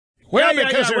Well, yeah,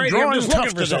 because they're right, drawing just tough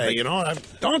looking for today, something. you know.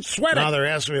 Don't sweat it. Now they're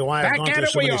asking me why Back I've gone at through it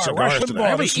so we many are. cigars Rush today. I Limbaugh,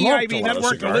 haven't the smoked a EIB lot of Network,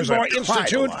 the cigars. Limbaugh I've tried a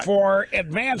Institute lot. for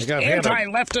Advanced I've had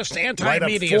Anti-Leftist light up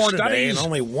Anti-Media 4 today, Studies. and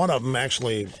only one of them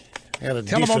actually had a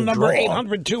Telephone decent number draw.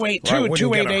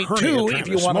 800-282-2882. If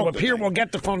you want to appear, we'll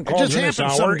get the phone calls just in this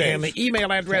happens hour. some days. And the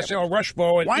email address,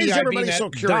 lrushbo@eibnet.us. Why is everybody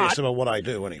so curious about what I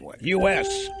do anyway?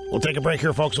 We'll take a break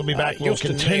here, folks. We'll be back. We'll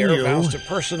Houston continue mayor vows to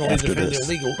personally after defend this.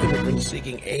 illegal immigrants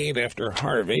seeking aid after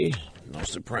Harvey. No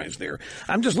surprise there.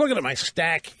 I'm just looking at my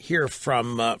stack here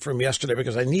from yesterday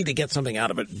because I need to get something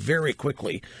out of it very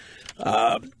quickly.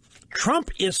 Trump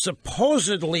is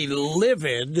supposedly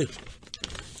livid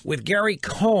with Gary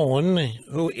Cohn,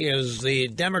 who is the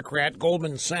Democrat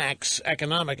Goldman Sachs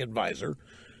economic advisor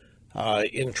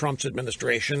in Trump's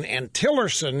administration, and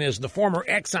Tillerson is the former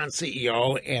Exxon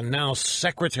CEO and now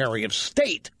Secretary of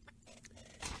State.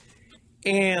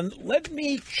 And let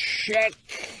me check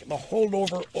the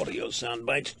holdover audio sound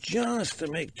bites just to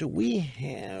make. Do we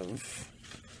have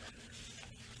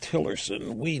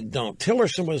Tillerson? We don't.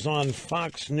 Tillerson was on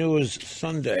Fox News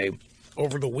Sunday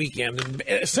over the weekend and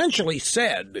essentially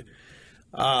said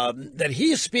that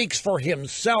he speaks for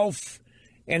himself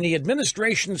and the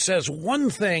administration says one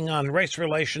thing on race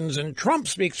relations and Trump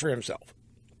speaks for himself.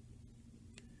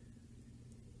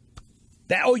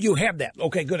 You have that.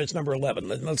 Okay, good. It's number 11.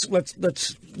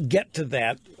 Let's get to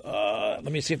that.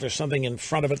 Let me see if there's something in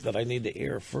front of it that I need to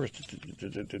air first.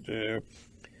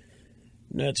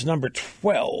 That's number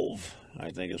 12,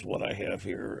 I think is what I have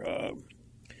here.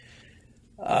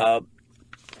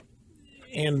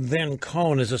 And then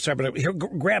Cohn is a separate. Here,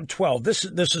 grab 12. This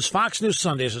is Fox News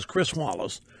Sunday. This is Chris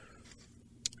Wallace.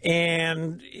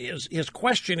 And his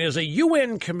question is, a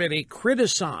UN committee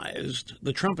criticized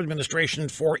the Trump administration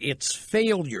for its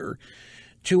failure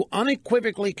to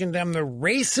unequivocally condemn the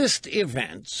racist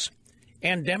events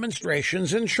and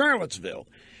demonstrations in Charlottesville.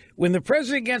 When the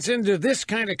president gets into this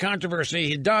kind of controversy,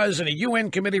 he does, and a UN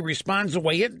committee responds the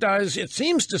way it does, it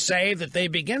seems to say that they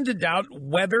begin to doubt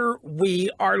whether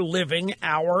we are living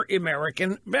our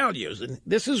American values. And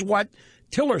this is what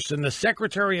Tillerson, the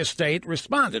Secretary of State,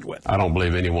 responded with. I don't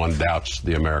believe anyone doubts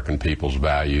the American people's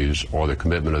values or the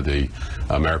commitment of the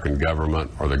American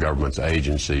government or the government's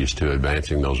agencies to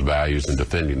advancing those values and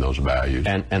defending those values.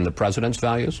 And the president's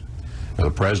values? Now,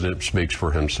 the president speaks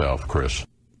for himself, Chris.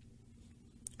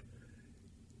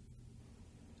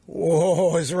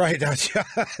 Whoa, is right.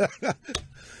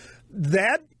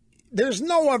 That there's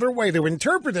no other way to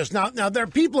interpret this. Now there are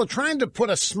people trying to put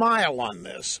a smile on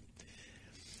this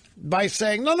by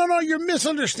saying, no, you're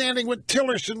misunderstanding what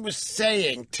Tillerson was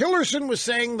saying. Tillerson was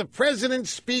saying the president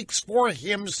speaks for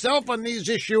himself on these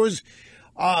issues,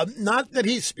 not that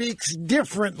he speaks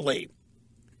differently.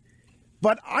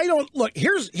 But I don't look.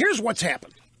 Here's what's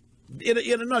happened in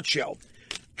a nutshell.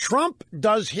 Trump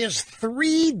does his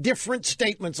 3 different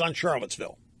statements on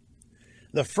Charlottesville.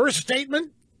 The first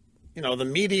statement, the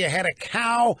media had a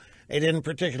cow. They didn't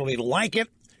particularly like it.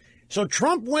 So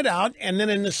Trump went out and then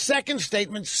in the second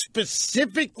statement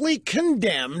specifically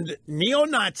condemned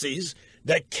neo-Nazis,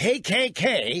 the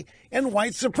KKK, and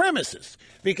white supremacists,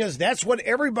 because that's what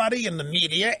everybody in the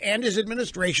media and his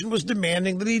administration was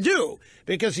demanding that he do,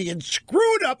 because he had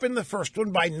screwed up in the first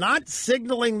one by not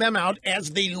signaling them out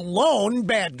as the lone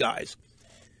bad guys.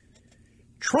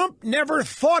 Trump never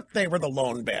thought they were the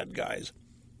lone bad guys.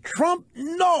 Trump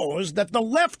knows that the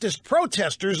leftist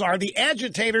protesters are the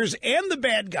agitators and the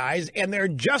bad guys, and there are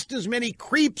just as many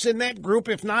creeps in that group,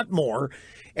 if not more,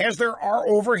 as there are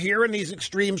over here in these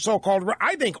extreme so-called...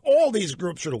 I think all these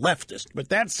groups are leftist, but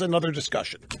that's another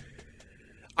discussion.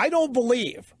 I don't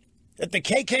believe that the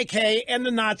KKK and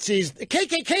the Nazis... The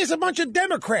KKK is a bunch of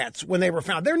Democrats when they were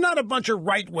founded. They're not a bunch of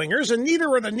right-wingers, and neither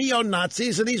are the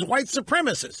neo-Nazis and these white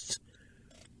supremacists.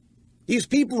 These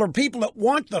people are people that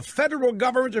want the federal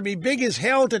government to be big as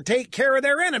hell to take care of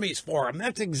their enemies for them.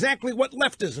 That's exactly what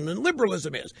leftism and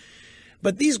liberalism is.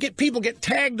 But these people get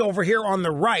tagged over here on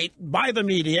the right by the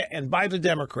media and by the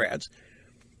Democrats.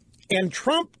 And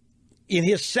Trump, in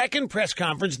his second press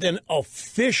conference, then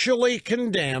officially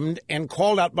condemned and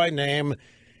called out by name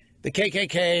the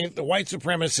KKK, the white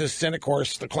supremacists, and, of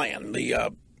course, the Klan,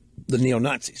 the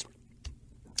neo-Nazis.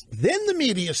 Then the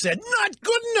media said, not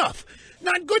good enough.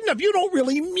 Not good enough. You don't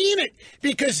really mean it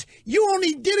because you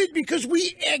only did it because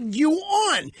we egged you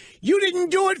on. You didn't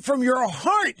do it from your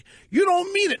heart. You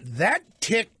don't mean it. That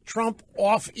ticked Trump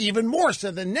off even more.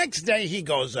 So the next day he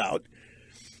goes out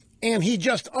and he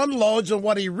just unloads on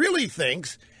what he really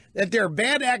thinks, that there are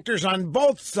bad actors on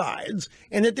both sides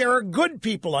and that there are good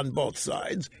people on both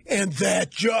sides. And that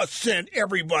just sent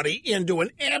everybody into an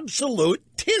absolute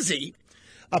tizzy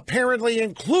apparently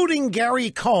including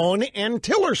Gary Cohn and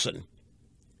Tillerson.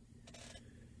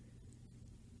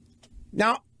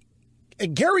 Now,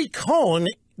 Gary Cohn,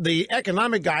 the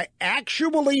economic guy,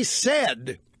 actually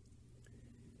said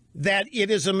that it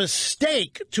is a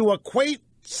mistake to equate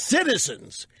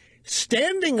citizens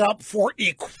standing up for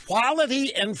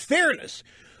equality and fairness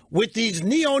with these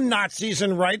neo-Nazis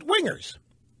and right-wingers.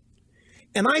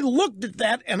 And I looked at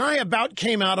that and I about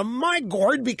came out of my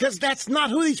gourd, because that's not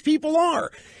who these people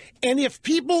are. And if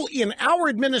people in our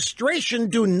administration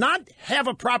do not have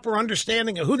a proper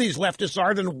understanding of who these leftists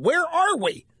are, then where are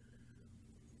we?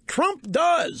 Trump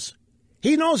does.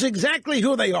 He knows exactly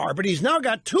who they are, but he's now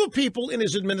got two people in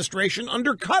his administration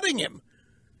undercutting him.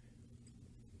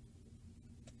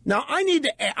 Now, I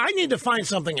need to find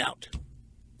something out.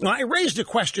 Now, I raised a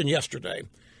question yesterday,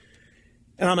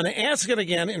 and I'm going to ask it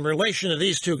again in relation to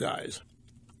these two guys.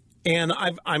 And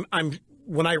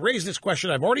when I raised this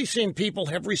question, I've already seen people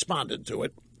have responded to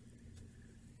it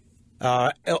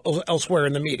elsewhere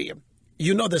in the media.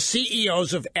 You know, the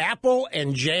CEOs of Apple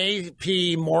and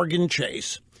J.P. Morgan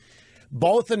Chase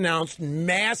both announced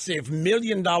massive $1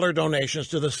 million donations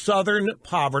to the Southern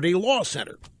Poverty Law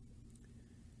Center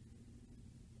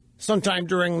sometime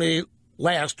during the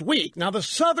last week. Now, the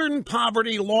Southern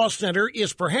Poverty Law Center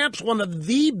is perhaps one of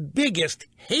the biggest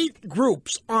hate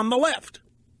groups on the left.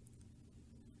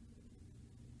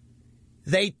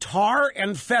 They tar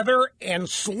and feather and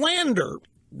slander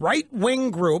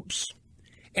right-wing groups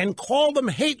and call them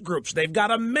hate groups. They've got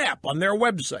a map on their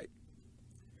website.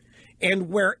 And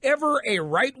wherever a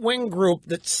right-wing group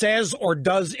that says or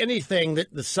does anything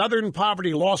that the Southern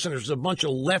Poverty Law Center is a bunch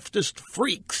of leftist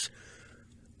freaks,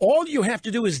 all you have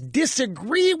to do is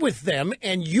disagree with them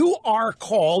and you are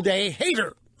called a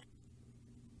hater.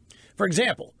 For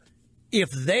example,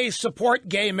 if they support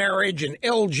gay marriage and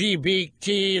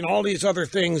LGBT and all these other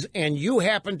things and you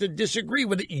happen to disagree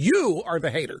with it, you are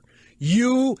the hater.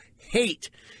 You hate.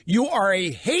 You are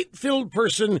a hate-filled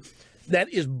person that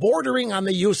is bordering on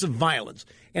the use of violence.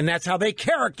 And that's how they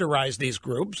characterize these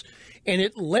groups. And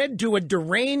it led to a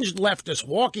deranged leftist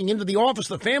walking into the office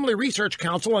of the Family Research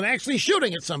Council and actually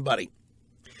shooting at somebody.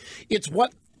 It's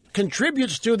what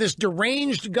contributes to this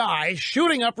deranged guy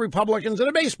shooting up Republicans at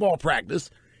a baseball practice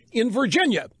in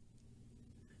Virginia.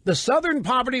 The Southern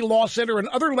Poverty Law Center and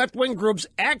other left-wing groups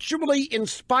actually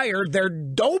inspired their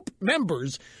dope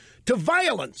members to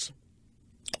violence,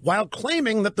 while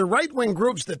claiming that the right-wing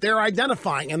groups that they're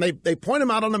identifying, and they point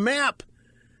them out on a map,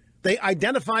 they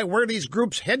identify where these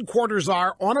groups' headquarters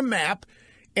are on a map,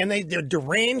 and their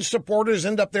deranged supporters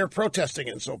end up there protesting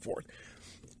and so forth.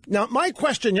 Now, my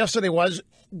question yesterday was,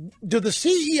 do the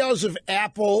CEOs of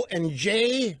Apple and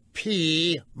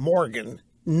J.P. Morgan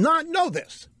not know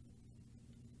this?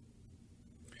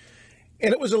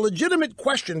 And it was a legitimate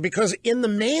question because in the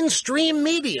mainstream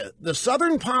media, the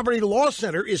Southern Poverty Law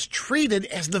Center is treated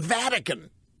as the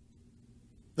Vatican.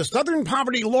 The Southern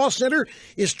Poverty Law Center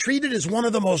is treated as one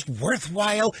of the most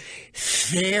worthwhile,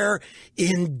 fair,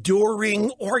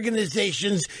 enduring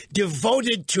organizations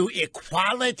devoted to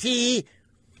equality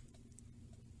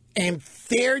and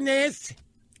fairness.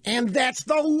 And that's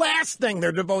the last thing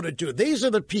they're devoted to. These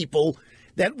are the people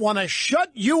that want to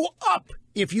shut you up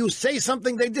if you say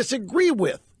something they disagree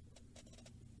with.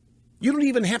 You don't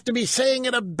even have to be saying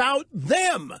it about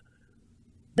them.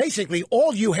 Basically,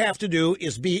 all you have to do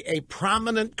is be a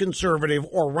prominent conservative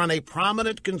or run a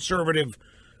prominent conservative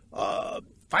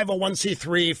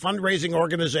 501c3 fundraising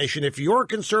organization. If your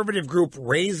conservative group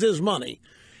raises money,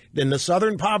 then the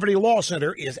Southern Poverty Law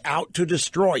Center is out to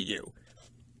destroy you.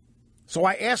 So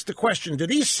I asked the question, do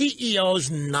these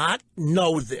CEOs not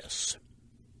know this?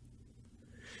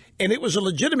 And it was a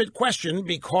legitimate question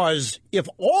because if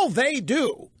all they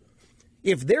do,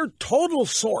 if their total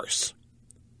source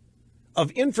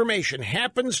of information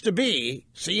happens to be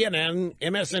CNN,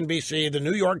 MSNBC, the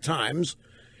New York Times,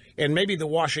 and maybe the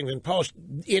Washington Post,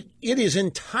 it is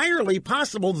entirely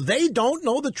possible they don't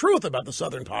know the truth about the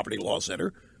Southern Poverty Law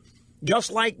Center,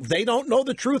 just like they don't know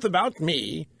the truth about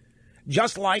me,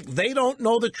 just like they don't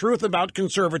know the truth about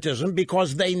conservatism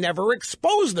because they never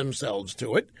expose themselves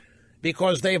to it,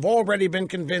 because they've already been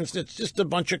convinced it's just a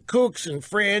bunch of kooks and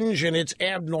fringe and it's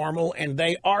abnormal and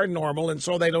they are normal and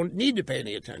so they don't need to pay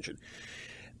any attention.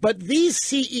 But these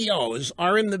CEOs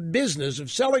are in the business of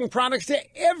selling products to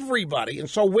everybody. And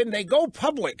so when they go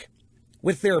public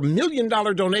with their $1 million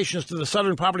donations to the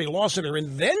Southern Poverty Law Center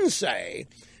and then say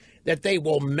that they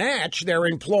will match their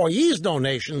employees'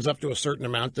 donations up to a certain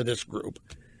amount to this group,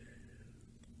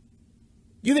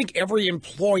 you think every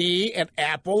employee at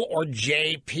Apple or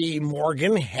J.P.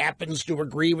 Morgan happens to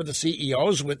agree with the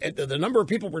CEOs? With the number of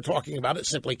people we're talking about, it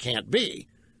simply can't be.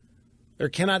 There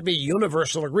cannot be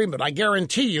universal agreement. I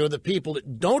guarantee you the people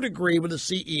that don't agree with the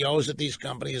CEOs at these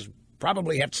companies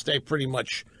probably have to stay pretty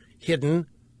much hidden,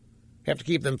 have to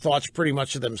keep them thoughts pretty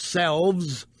much to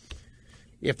themselves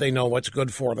if they know what's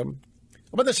good for them.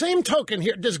 But the same token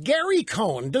here, does Gary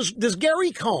Cohn,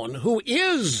 who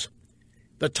is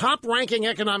the top-ranking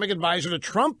economic advisor to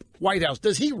Trump White House,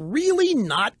 does he really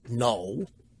not know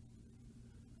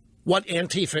what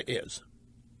Antifa is?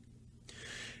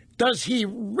 Does he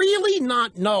really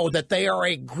not know that they are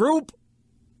a group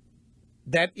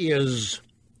that is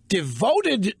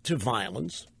devoted to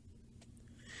violence,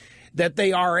 that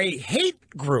they are a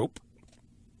hate group,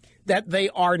 that they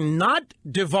are not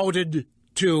devoted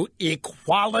to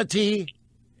equality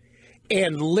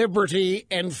and liberty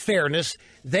and fairness?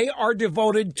 They are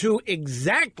devoted to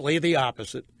exactly the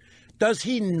opposite. Does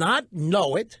he not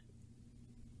know it?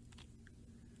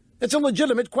 It's a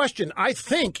legitimate question. I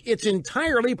think it's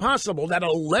entirely possible that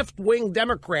a left-wing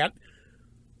Democrat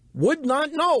would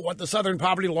not know what the Southern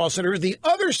Poverty Law Center is. The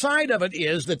other side of it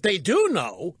is that they do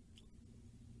know.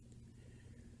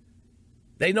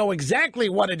 They know exactly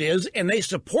what it is, and they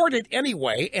support it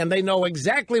anyway, and they know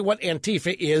exactly what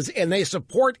Antifa is, and they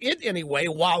support it anyway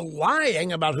while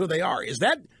lying about who they are.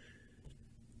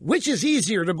 Which is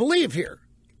easier to believe here?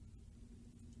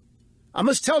 I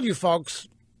must tell you, folks,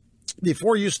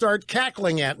 before you start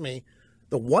cackling at me,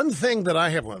 one of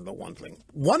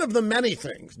the many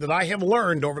things that I have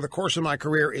learned over the course of my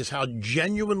career is how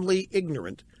genuinely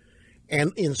ignorant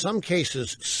and in some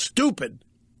cases stupid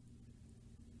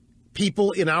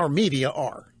people in our media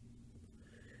are.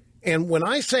 And when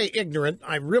I say ignorant,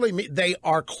 I really mean they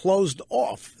are closed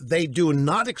off. They do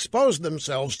not expose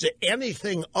themselves to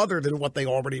anything other than what they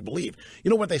already believe. You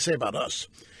know what they say about us?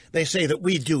 They say that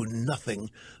we do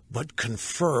nothing but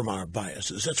confirm our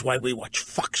biases. That's why we watch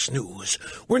Fox News.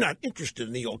 We're not interested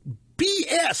in the old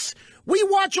BS. We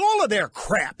watch all of their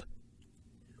crap.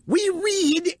 We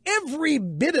read every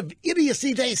bit of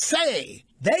idiocy they say.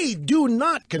 They do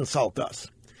not consult us.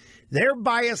 Their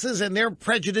biases and their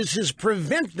prejudices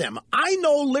prevent them. I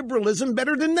know liberalism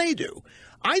better than they do.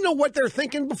 I know what they're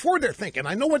thinking before they're thinking.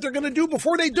 I know what they're going to do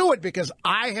before they do it because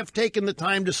I have taken the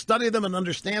time to study them and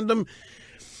understand them,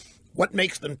 what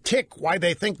makes them tick, why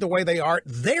they think the way they are.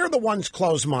 They're the ones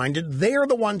closed-minded. They're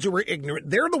the ones who are ignorant.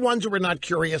 They're the ones who are not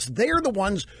curious. They're the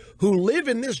ones who live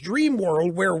in this dream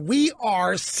world where we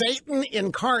are Satan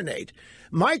incarnate.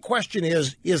 My question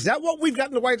is that what we've got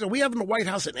in the White House? We have in the White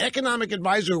House an economic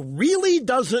advisor who really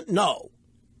doesn't know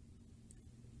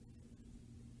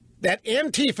that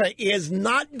Antifa is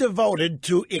not devoted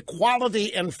to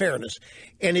equality and fairness.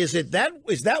 And is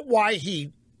that why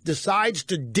he decides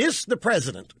to diss the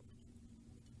president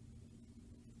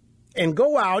and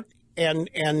go out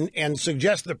and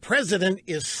suggest the president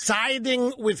is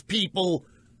siding with people?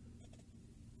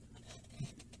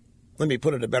 Let me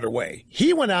put it a better way.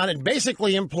 He went out and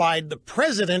basically implied the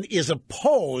president is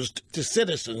opposed to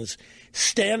citizens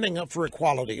standing up for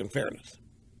equality and fairness.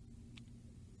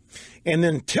 And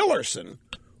then Tillerson,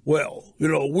 well,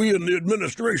 we in the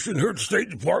administration here at the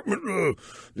State Department,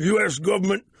 the U.S.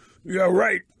 government, yeah,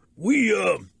 right, we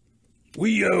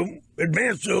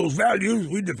advance those values,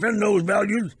 we defend those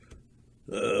values,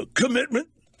 commitment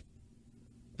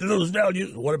to those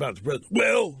values. What about the president?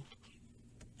 Well,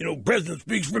 president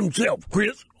speaks for himself,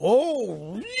 Chris.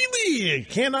 Oh, really? You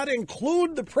cannot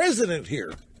include the president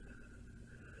here.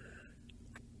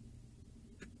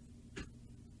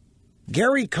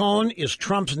 Gary Cohn is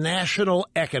Trump's National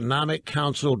Economic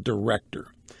Council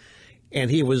director. And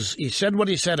he said what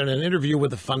he said in an interview with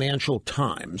the Financial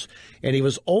Times, and he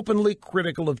was openly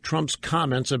critical of Trump's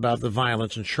comments about the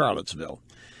violence in Charlottesville.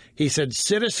 He said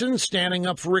citizens standing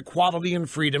up for equality and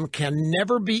freedom can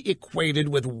never be equated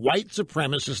with white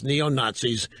supremacist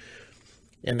neo-Nazis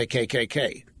and the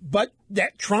KKK. But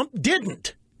that Trump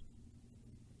didn't.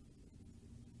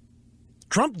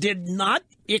 Trump did not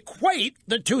equate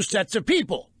the two sets of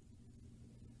people.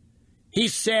 He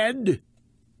said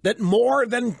that more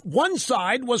than one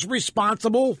side was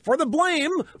responsible for the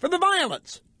blame for the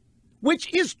violence,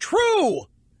 which is true.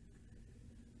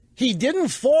 He didn't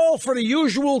fall for the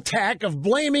usual tack of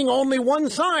blaming only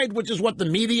one side, which is what the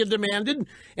media demanded,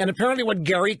 and apparently what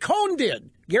Gary Cohn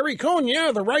did. Gary Cohn,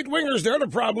 yeah, the right-wingers, they're the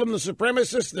problem, the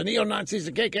supremacists, the neo-Nazis,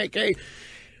 the KKK.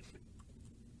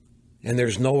 And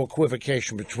there's no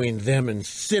equivocation between them and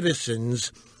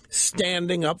citizens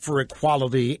standing up for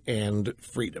equality and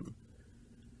freedom.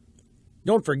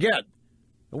 Don't forget,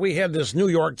 we had this New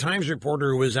York Times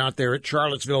reporter who was out there at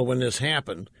Charlottesville when this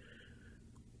happened,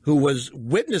 who was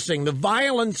witnessing the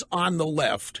violence on the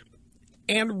left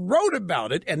and wrote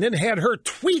about it and then had her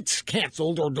tweets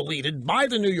canceled or deleted by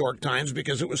the New York Times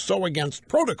because it was so against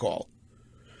protocol.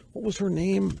 What was her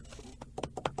name?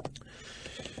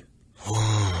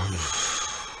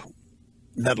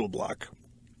 Metalblock.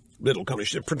 Little company.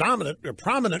 She's a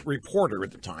prominent reporter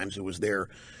at the Times who was there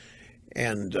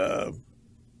and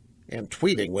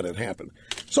tweeting what had happened.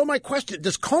 So my question,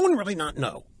 does Cohn really not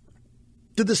know?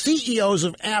 Did the CEOs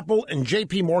of Apple and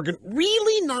J.P. Morgan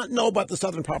really not know about the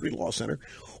Southern Poverty Law Center?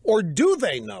 Or do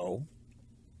they know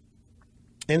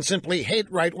and simply hate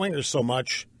right-wingers so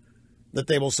much that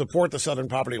they will support the Southern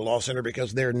Poverty Law Center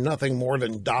because they're nothing more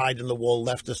than dyed-in-the-wool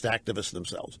leftist activists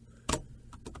themselves?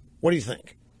 What do you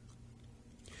think?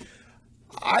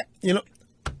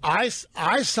 I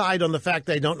side on the fact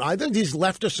they don't know. I think these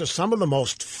leftists are some of the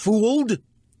most fooled,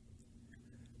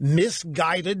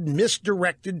 misguided,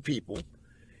 misdirected people,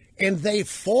 and they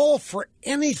fall for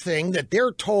anything that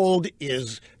they're told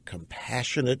is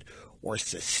compassionate or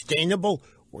sustainable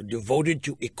or devoted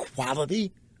to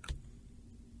equality.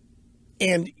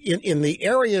 And in the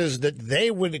areas that they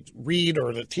would read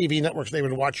or the TV networks they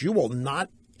would watch, you will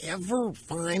not ever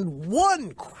find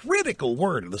one critical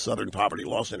word of the Southern Poverty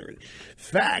Law Center. In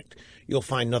fact, you'll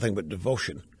find nothing but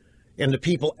devotion. And the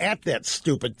people at that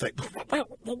stupid thing,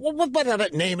 what did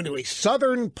that name anyway?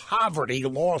 Southern Poverty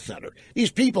Law Center.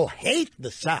 These people hate the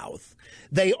South.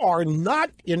 They are not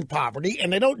in poverty,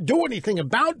 and they don't do anything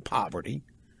about poverty.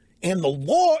 And the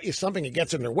law is something that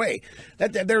gets in their way.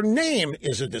 That their name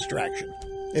is a distraction.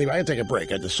 Anyway, I can take a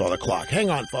break. I just saw the clock. Hang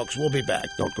on, folks. We'll be back.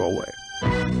 Don't go away.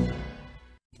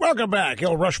 Welcome back.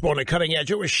 Il Rushbone at Cutting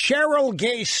Edge. It was Cheryl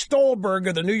Gay Stolberg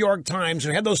of the New York Times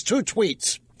who had those two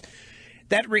tweets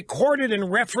that recorded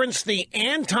and referenced the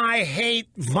anti-hate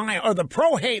or the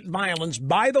pro-hate violence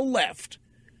by the left,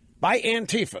 by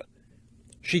Antifa.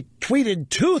 She tweeted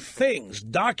two things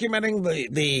documenting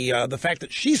the fact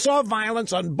that she saw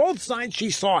violence on both sides.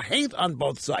 She saw hate on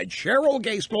both sides. Cheryl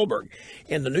Gay Stolberg.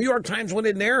 And the New York Times went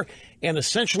in there and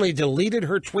essentially deleted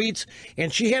her tweets,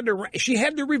 and she had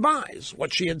to revise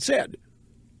what she had said.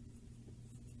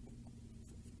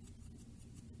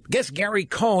 Guess Gary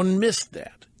Cohn missed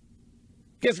that.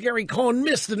 Guess Gary Cohn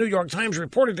missed the New York Times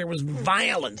reported there was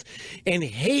violence and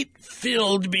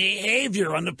hate-filled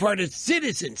behavior on the part of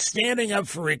citizens standing up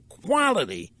for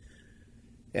equality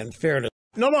and fairness.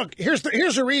 No, look, here's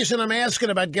the reason I'm asking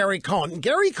about Gary Cohn.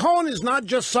 Gary Cohn is not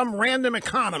just some random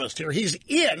economist here. He's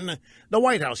in the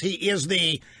White House. He is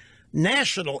the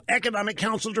National Economic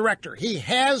Council Director. He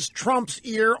has Trump's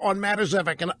ear on matters of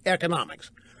economics.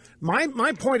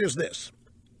 My point is this.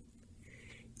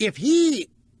 If he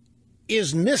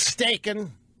is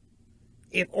mistaken,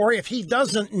 or if he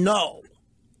doesn't know,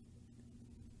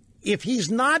 if he's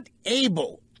not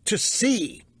able to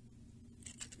see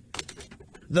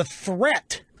the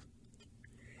threat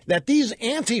that these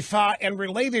Antifa and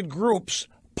related groups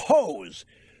pose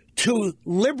to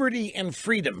liberty and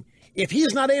freedom, if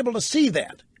he's not able to see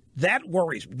that, that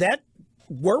worries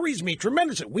me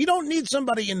tremendously. We don't need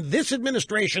somebody in this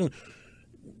administration.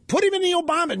 Put him in the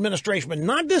Obama administration, but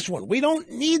not this one. We don't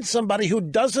need somebody who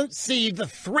doesn't see the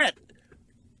threat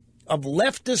of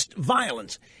leftist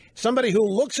violence. Somebody who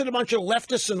looks at a bunch of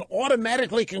leftists and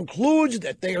automatically concludes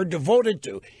that they are devoted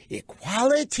to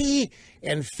equality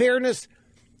and fairness.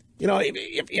 You know,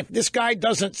 if this guy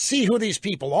doesn't see who these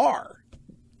people are,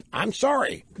 I'm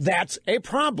sorry, that's a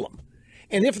problem.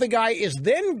 And if the guy is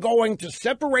then going to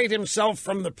separate himself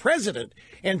from the president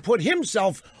and put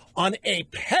himself on a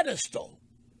pedestal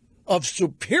of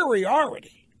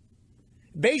superiority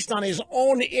based on his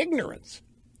own ignorance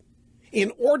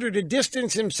in order to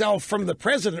distance himself from the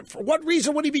president, for what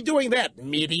reason would he be doing that?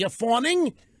 Media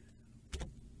fawning?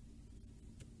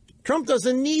 Trump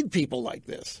doesn't need people like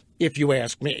this, if you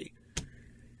ask me.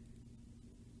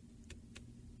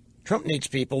 Trump needs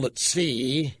people that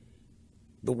see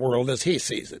the world as he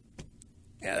sees it.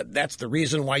 That's the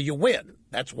reason why you win.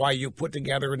 That's why you put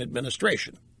together an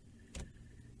administration.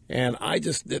 And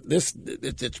it's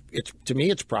to me,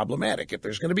 it's problematic. If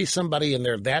there's going to be somebody in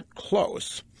there that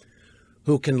close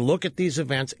who can look at these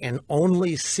events and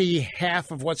only see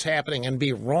half of what's happening and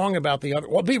be wrong about the other,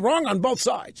 well, be wrong on both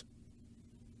sides.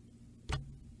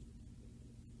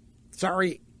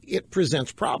 Sorry, it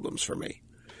presents problems for me.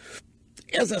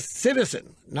 As a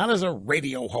citizen, not as a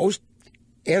radio host,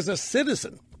 as a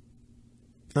citizen.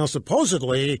 Now,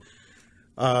 supposedly,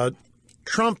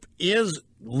 Trump is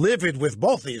livid with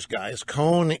both these guys,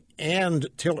 Cohn and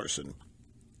Tillerson.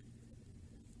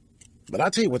 But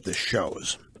I'll tell you what this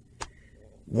shows.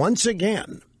 Once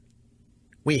again,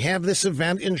 we have this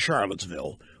event in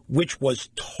Charlottesville, which was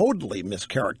totally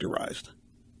mischaracterized.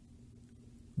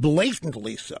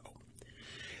 Blatantly so.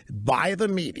 by the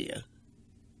media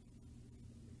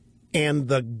and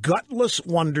the gutless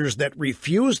wonders that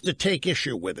refuse to take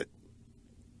issue with it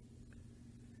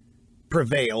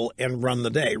prevail and run the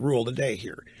day, rule the day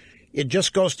here. It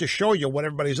just goes to show you what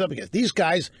everybody's up against. These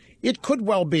guys, it could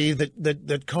well be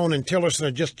that Cohn and Tillerson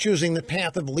are just choosing the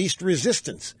path of least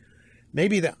resistance.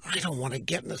 Maybe I don't want to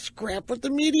get in a scrap with the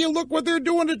media. Look what they're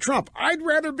doing to Trump. I'd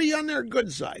rather be on their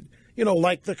good side. You know,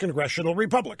 like the congressional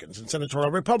Republicans and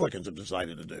senatorial Republicans have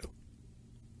decided to do.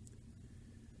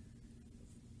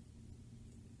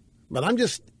 But I'm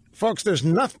just, folks, there's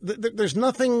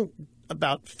nothing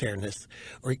about fairness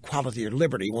or equality or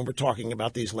liberty when we're talking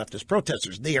about these leftist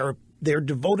protesters. They're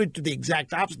devoted to the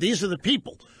exact opposite. These are the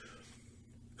people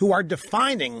who are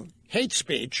defining hate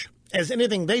speech as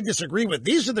anything they disagree with.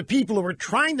 These are the people who are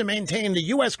trying to maintain the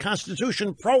U.S.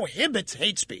 Constitution prohibits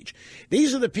hate speech.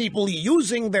 These are the people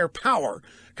using their power,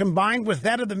 combined with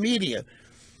that of the media,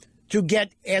 to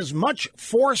get as much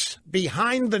force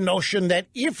behind the notion that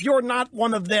if you're not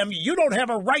one of them, you don't have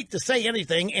a right to say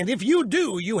anything, and if you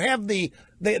do, you have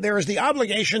there is the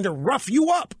obligation to rough you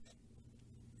up,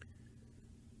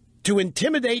 to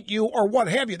intimidate you, or what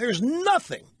have you. There's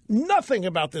nothing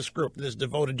about this group that is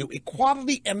devoted to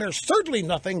equality, and there's certainly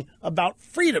nothing about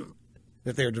freedom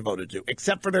that they're devoted to,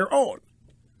 except for their own.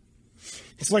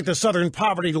 It's like the Southern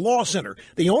Poverty Law Center.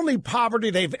 The only poverty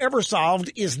they've ever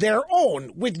solved is their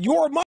own, with your money.